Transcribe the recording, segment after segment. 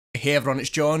Hey everyone, it's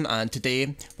John, and today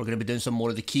we're going to be doing some more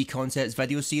of the key concepts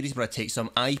video series where I take some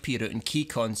IP routing key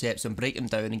concepts and break them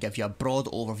down and give you a broad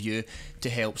overview to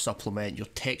help supplement your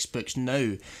textbooks.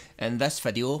 Now, in this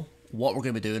video, what we're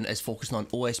going to be doing is focusing on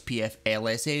OSPF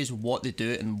LSAs, what they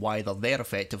do and why they're there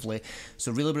effectively.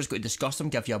 So really we're just going to discuss them,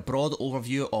 give you a broad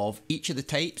overview of each of the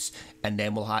types, and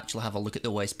then we'll actually have a look at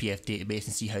the OSPF database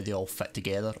and see how they all fit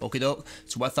together. Okay doke,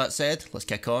 so with that said, let's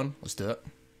kick on, let's do it.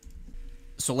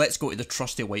 So let's go to the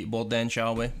trusty whiteboard then,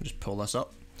 shall we? Just pull this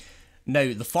up.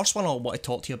 Now, the first one I want to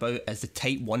talk to you about is the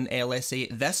Type 1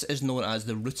 LSA. This is known as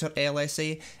the router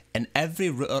LSA, and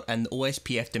every router in the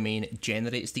OSPF domain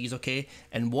generates these, okay?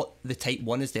 And what the Type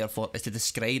 1 is there for is to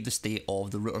describe the state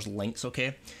of the router's links,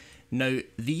 okay? Now,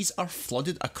 these are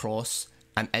flooded across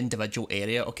an individual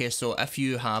area, okay? So if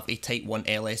you have a Type 1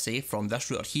 LSA from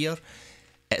this router here,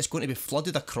 it's going to be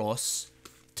flooded across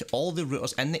to all the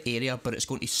routers in the area, but it's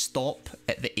going to stop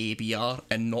at the ABR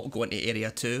and not go into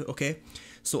area 2, okay?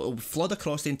 So it will flood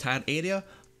across the entire area,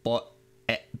 but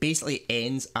it basically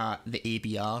ends at the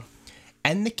ABR.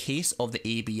 In the case of the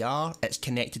ABR, it's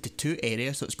connected to two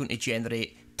areas, so it's going to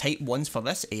generate Type 1s for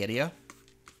this area,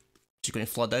 which is going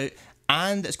to flood out,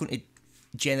 and it's going to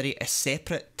generate a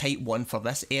separate Type 1 for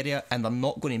this area, and they're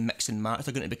not going to mix and match.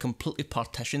 They're going to be completely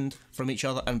partitioned from each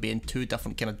other and be in two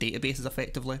different kind of databases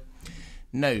effectively.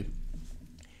 Now,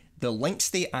 the link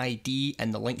state ID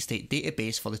and the link state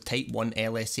database for the Type 1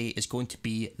 LSA is going to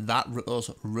be that router's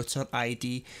router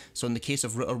ID. So in the case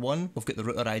of router 1, we've got the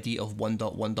router ID of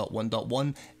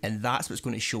 1.1.1.1, and that's what's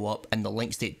going to show up in the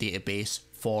link state database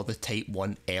for the Type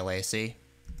 1 LSA.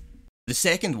 The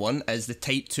second one is the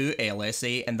Type 2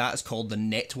 LSA, and that is called the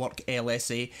Network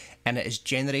LSA, and it is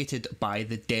generated by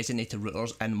the designated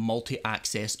routers in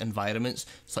multi-access environments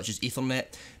such as Ethernet.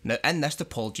 Now in this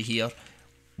topology here,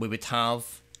 we would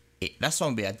have, this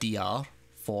one would be a DR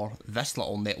for this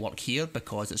little network here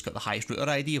because it's got the highest router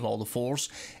ID of all the fours,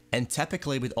 and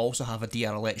typically we'd also have a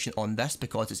DR election on this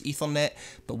because it's Ethernet,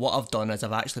 but what I've done is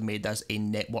I've actually made this a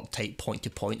network type point to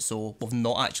point, so we've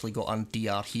not actually got a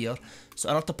DR here. So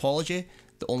in our topology,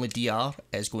 the only DR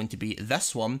is going to be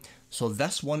this one, so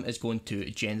this one is going to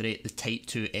generate the Type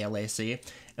 2 LSA,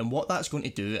 and what that's going to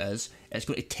do is it's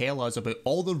going to tell us about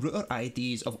all the router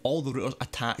IDs of all the routers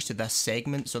attached to this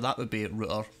segment. So that would be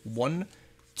router 1,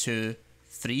 2,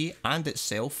 3 and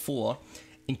itself 4,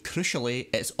 and crucially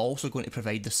it's also going to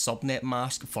provide the subnet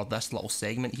mask for this little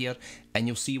segment here, and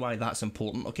you'll see why that's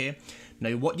important, okay?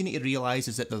 Now what you need to realise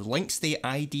is that the link state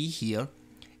ID here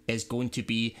is going to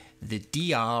be the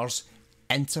DR's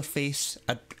interface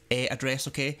address,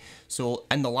 okay? So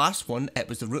in the last one it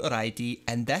was the router ID.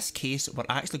 In this case we're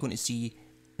actually going to see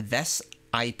this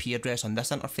IP address on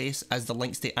this interface as the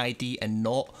link state ID and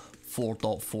not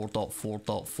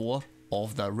 4.4.4.4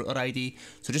 of the router ID,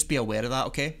 so just be aware of that,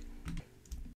 okay?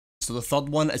 So the third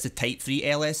one is the Type 3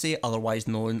 LSA, otherwise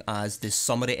known as the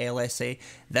summary LSA.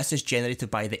 This is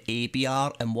generated by the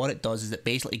ASBR, and what it does is it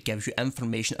basically gives you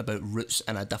information about routes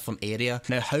in a different area.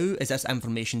 Now how is this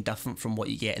information different from what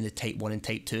you get in the Type 1 and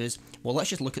Type 2s? Well, let's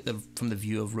just look at from the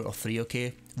view of router 3,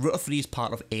 okay? Router 3 is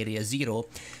part of area 0,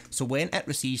 so when it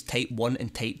receives Type 1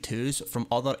 and Type 2s from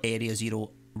other area 0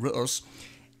 routers,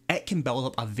 it can build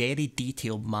up a very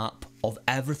detailed map of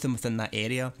everything within that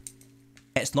area.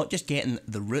 It's not just getting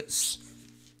the routes,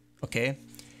 okay?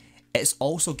 It's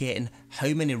also getting how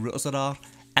many routers there are.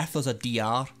 If there's a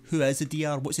DR, who is the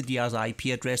DR? What's the DR's IP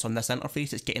address on this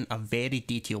interface? It's getting a very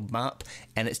detailed map,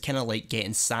 and it's kind of like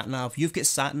getting SatNav. You've got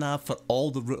SatNav for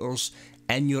all the routers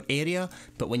in your area,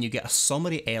 but when you get a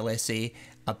summary LSA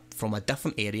from a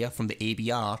different area, from the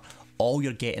ASBR, all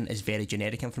you're getting is very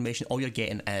generic information. All you're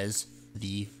getting is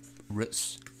the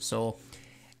routes. So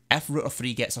if router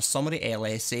 3 gets a summary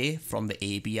LSA from the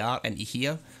ASBR into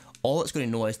here, all it's going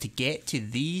to know is to get to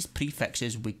these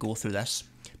prefixes we go through this,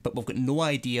 but we've got no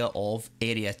idea of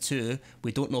area 2.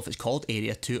 We don't know if it's called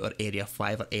area 2 or area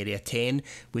 5 or area 10.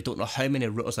 We don't know how many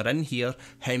routers are in here,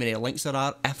 how many links there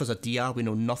are. If there's a DR, we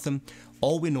know nothing.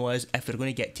 All we know is if we're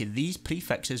going to get to these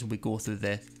prefixes, we go through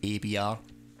the ASBR.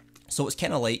 So it's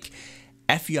kind of like,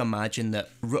 if you imagine that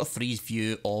router 3's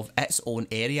view of its own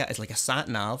area is like a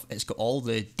sat-nav, it's got all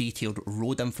the detailed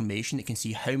road information. It can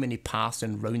see how many paths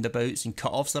and roundabouts and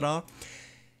cut-offs there are.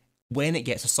 When it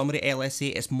gets a summary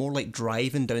LSA, it's more like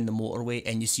driving down the motorway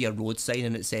and you see a road sign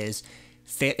and it says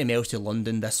 30 miles to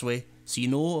London this way. So you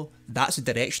know that's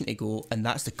the direction to go and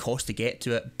that's the cost to get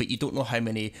to it, but you don't know how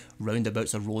many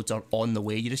roundabouts or roads are on the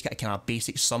way. You just get a kind of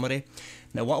basic summary.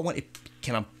 Now what I want to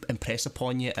kind of impress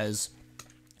upon you is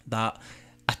that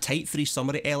a Type 3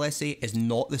 summary LSA is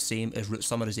not the same as route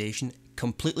summarization.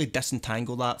 completely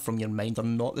disentangle that from your mind. They're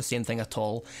not the same thing at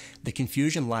all. The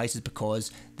confusion lies is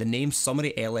because the name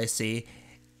summary LSA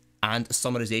and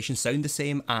summarization sound the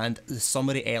same, and the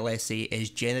summary LSA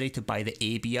is generated by the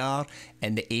ABR,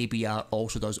 and the ABR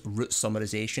also does root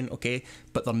summarization, okay?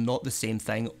 But they're not the same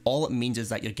thing. All it means is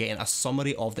that you're getting a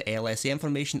summary of the LSA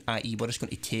information, i.e. we're just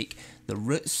going to take the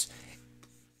roots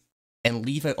and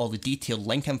leave out all the detailed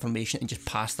link information and just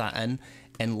pass that in.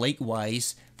 And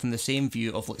likewise, from the same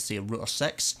view of, let's say, router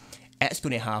 6, it's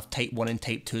going to have type 1 and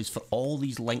type 2s for all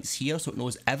these links here, so it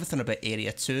knows everything about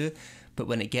area 2. But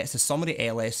when it gets the summary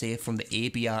LSA from the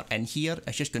ABR in here,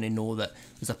 it's just going to know that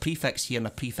there's a prefix here and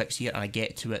a prefix here, and I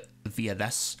get to it via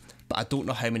this. But I don't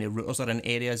know how many routers are in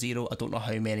area 0. I don't know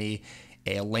how many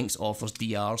links offers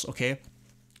DRs, okay?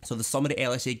 So the summary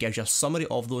LSA gives you a summary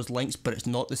of those links, but it's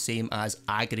not the same as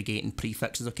aggregating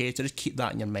prefixes, okay? So just keep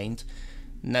that in your mind.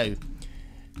 Now,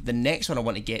 the next one I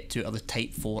want to get to are the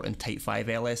type 4 and type 5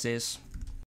 LSAs.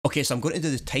 Okay, so I'm going to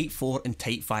do the type 4 and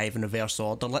type 5 in reverse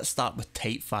order. Let's start with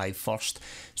type 5 first.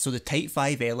 So the type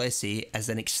 5 LSA is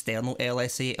an external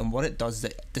LSA, and what it does is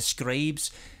it describes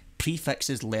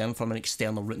prefixes learned from an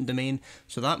external routing domain.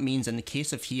 So that means in the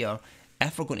case of here,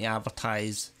 if we're going to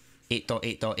advertise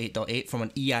 8.8.8.8 from an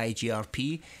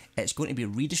EIGRP, it's going to be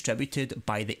redistributed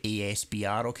by the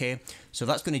ASBR, okay? So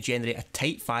that's going to generate a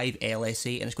type 5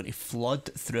 LSA, and it's going to flood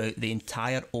throughout the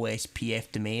entire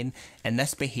OSPF domain. And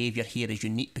this behaviour here is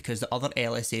unique because the other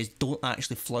LSAs don't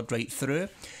actually flood right through.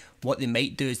 What they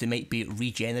might do is they might be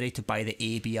regenerated by the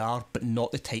ABR, but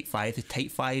not the type 5. The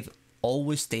type 5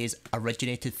 always stays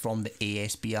originated from the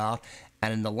ASBR.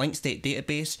 And in the link state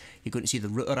database, you're going to see the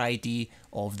router ID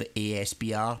of the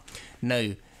ASBR.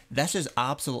 Now, this is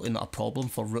absolutely not a problem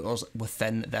for routers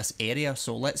within this area.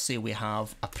 So let's say we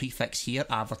have a prefix here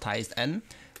advertised in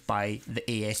by the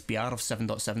ASBR of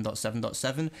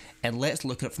 7.7.7.7, and let's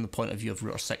look at it from the point of view of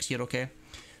router 6 here, okay?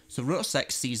 So router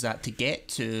 6 sees that to get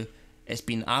to, it's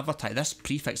been advertised, this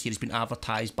prefix here has been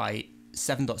advertised by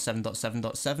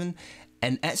 7.7.7.7,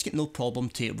 and it's got no problem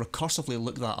to recursively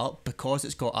look that up because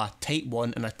it's got a type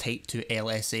 1 and a type 2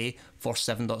 LSA for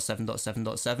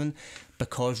 7.7.7.7,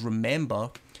 because remember,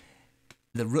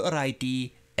 the router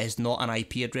ID is not an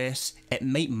IP address. It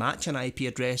might match an IP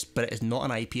address, but it is not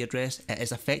an IP address. It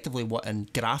is effectively what in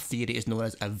graph theory is known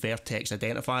as a vertex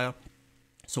identifier.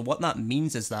 So what that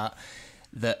means is that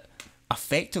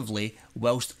effectively,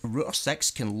 whilst router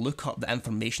 6 can look up the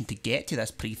information to get to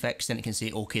this prefix, then it can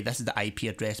say, okay, this is the IP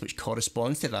address which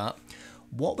corresponds to that.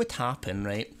 What would happen,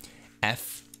 right,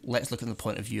 if, let's look at the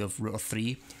point of view of router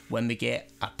 3, when we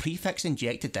get a prefix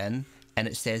injected in, and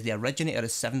it says the originator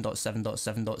is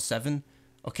 7.7.7.7,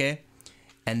 okay?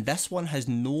 And this one has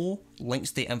no link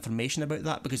state information about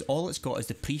that because all it's got is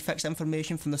the prefix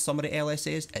information from the summary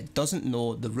LSAs. It doesn't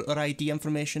know the router ID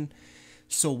information.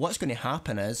 So what's going to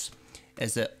happen is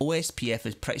that OSPF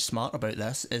is pretty smart about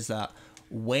this, is that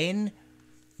when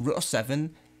router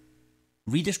 7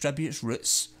 redistributes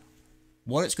routes,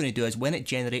 what it's going to do is when it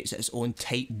generates its own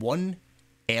type 1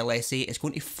 LSA, it's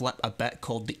going to flip a bit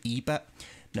called the E bit.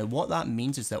 Now what that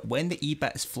means is that when the E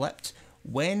bit is flipped,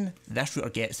 when this router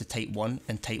gets the type 1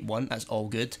 and type 1, that's all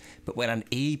good, but when an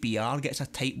ABR gets a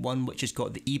type 1 which has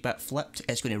got the E bit flipped,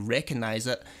 it's going to recognise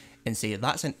it and say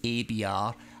that's an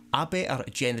ABR, I better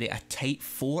generate a type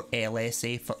 4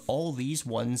 LSA for all these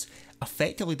ones,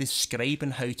 effectively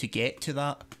describing how to get to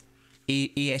that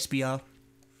ASBR.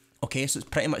 Okay, so it's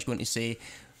pretty much going to say,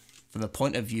 from the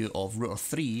point of view of router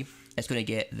 3, it's going to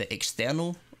get the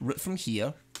external route from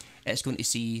here. It's going to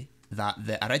see that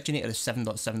the originator is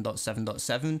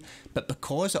 7.7.7.7, but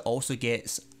because it also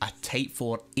gets a type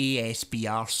 4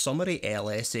 ASBR summary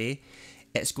LSA,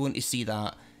 it's going to see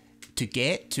that to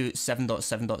get to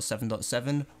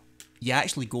 7.7.7.7, you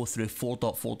actually go through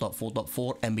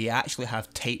 4.4.4.4, and we actually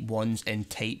have type 1s and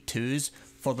type 2s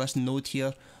for this node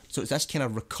here. So it's this kind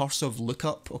of recursive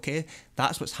lookup, okay?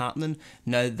 That's what's happening.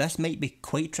 Now, this might be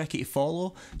quite tricky to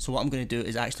follow, so what I'm going to do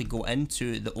is actually go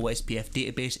into the OSPF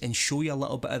database and show you a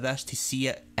little bit of this to see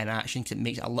it in action, because it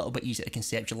makes it a little bit easier to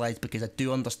conceptualize, because I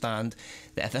do understand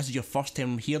that if this is your first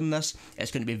time hearing this,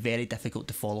 it's going to be very difficult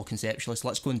to follow conceptually, so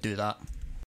let's go and do that.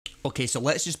 Okay, so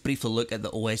let's just briefly look at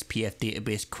the OSPF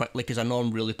database quickly, because I know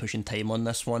I'm really pushing time on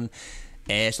this one.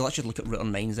 So let's just look at router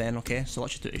 9s then, okay? So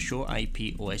let's just do a show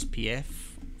IP OSPF.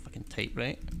 Can type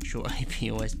right, show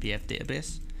IP OSPF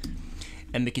database,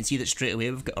 and we can see that straight away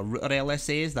we've got a router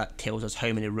LSAs that tells us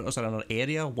how many routers are in our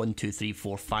area. 1, 2, 3,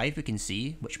 4, 5 we can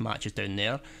see, which matches down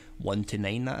there, 1 to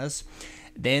 9 that is.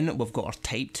 Then we've got our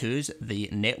type 2s, the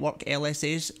network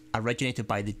LSAs, originated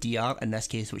by the DR in this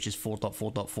case, which is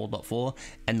 4.4.4.4,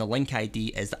 and the link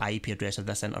ID is the IP address of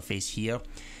this interface here.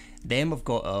 Then we've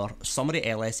got our summary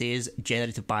LSAs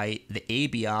generated by the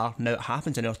ABR. Now it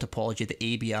happens in our topology the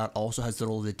ABR also has the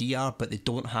role of the DR, but they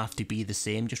don't have to be the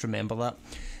same, just remember that.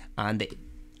 And the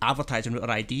advertising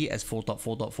router ID is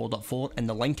 4.4.4.4, and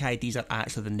the link IDs are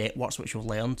actually the networks which we've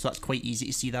learned, so that's quite easy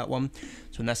to see that one.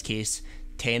 So in this case,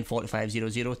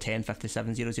 10.45.0.0,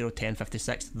 10.57.0.0,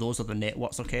 10.56, those are the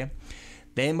networks, okay?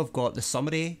 Then we've got the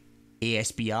summary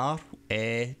ASBR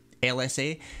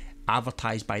LSA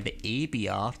advertised by the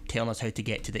ABR, telling us how to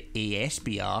get to the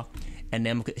ASBR, and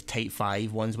then we've got the type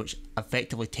 5 ones which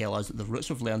effectively tell us the routes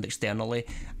we've learned externally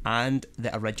and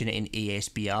the originating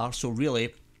ASBR. So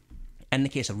really, in the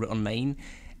case of router 9,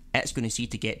 it's going to see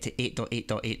to get to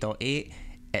 8.8.8.8,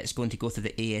 it's going to go through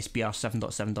the ASBR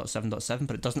 7.7.7.7,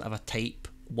 but it doesn't have a type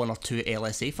 1 or 2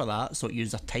 LSA for that, so it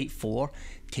uses a type 4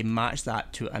 to match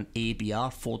that to an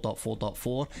ABR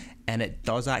 4.4.4, and it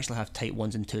does actually have type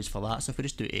 1s and 2s for that. So if we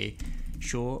just do a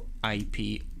show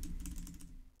IP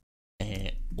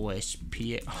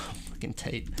OSPF, fucking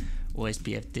type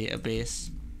OSPF database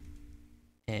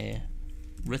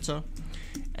router,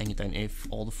 and you're down to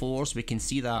all the 4s, we can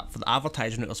see that for the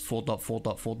advertising route is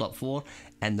 4.4.4.4,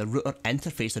 and the router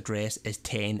interface address is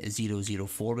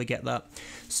 10.0.0.4. We get that.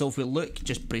 So if we look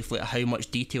just briefly at how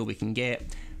much detail we can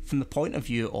get from the point of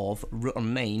view of router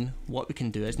 9, what we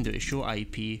can do is do a show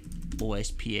IP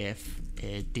OSPF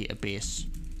database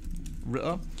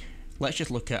router. Let's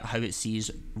just look at how it sees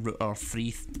router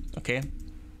 3. Okay,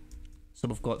 so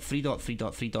we've got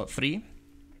 3.3.3.3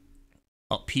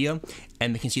 up here,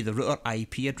 and we can see the router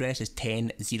IP address is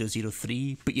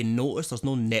 10.0.0.3, but you notice there's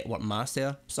no network mask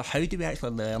there. So how do we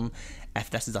actually learn if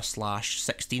this is a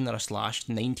 /16 or a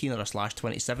 /19 or a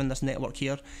 /27, this network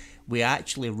here? We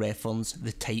actually reference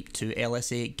the type 2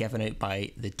 LSA given out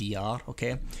by the DR,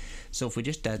 okay? So if we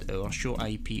just did our show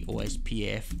IP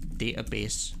OSPF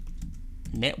database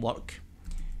network,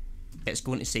 it's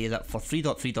going to say that for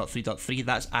 3.3.3.3,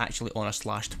 that's actually on a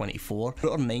 /24.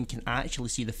 Router 9 can actually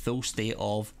see the full state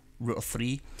of router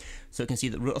 3. So you can see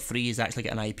that router 3 is actually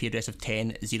got an IP address of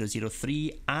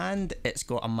 10.0.0.3, and it's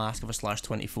got a mask of a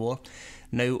 /24.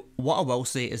 Now, what I will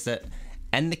say is that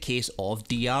in the case of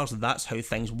DRs, that's how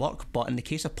things work, but in the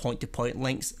case of point-to-point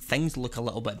links, things look a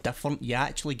little bit different. You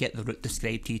actually get the route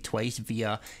described to you twice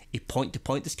via a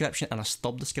point-to-point description and a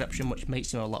stub description, which might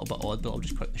seem a little bit odd, but I'll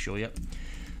just quickly show you.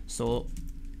 So,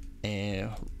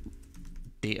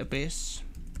 database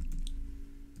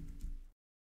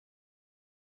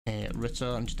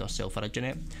router, and just do a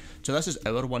self-originate. So this is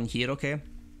our one here, okay?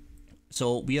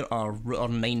 So we are our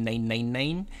router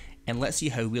 9999, and let's see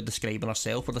how we're describing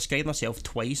ourselves. We're describing ourselves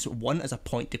twice. One is a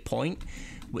point-to-point,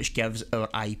 which gives our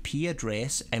IP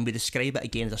address, and we describe it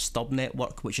again as a stub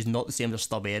network, which is not the same as a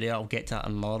stub area. I'll get to that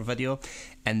in another video.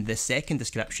 And the second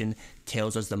description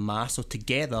tells us the mask. So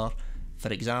together,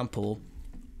 for example,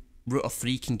 router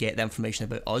 3 can get the information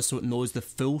about us, so it knows the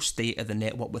full state of the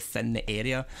network within the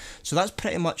area. So that's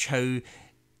pretty much how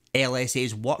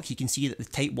LSAs work. You can see that the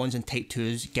type 1s and type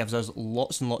 2s gives us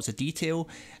lots and lots of detail,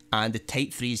 and the type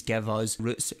 3s give us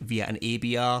routes via an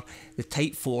ABR. The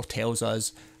type 4 tells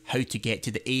us how to get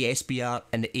to the ASBR,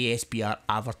 and the ASBR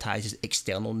advertises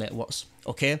external networks.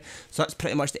 Okay, so that's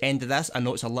pretty much the end of this. I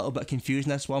know it's a little bit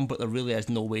confusing, this one, but there really is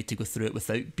no way to go through it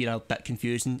without being a bit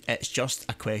confusing. It's just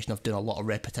a question of doing a lot of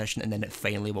repetition, and then it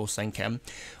finally will sink in.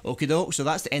 Okay doke, so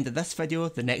that's the end of this video.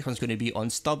 The next one's going to be on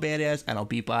stub areas, and I'll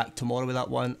be back tomorrow with that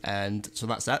one, and so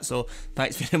that's it. So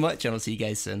thanks very much, and I'll see you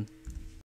guys soon.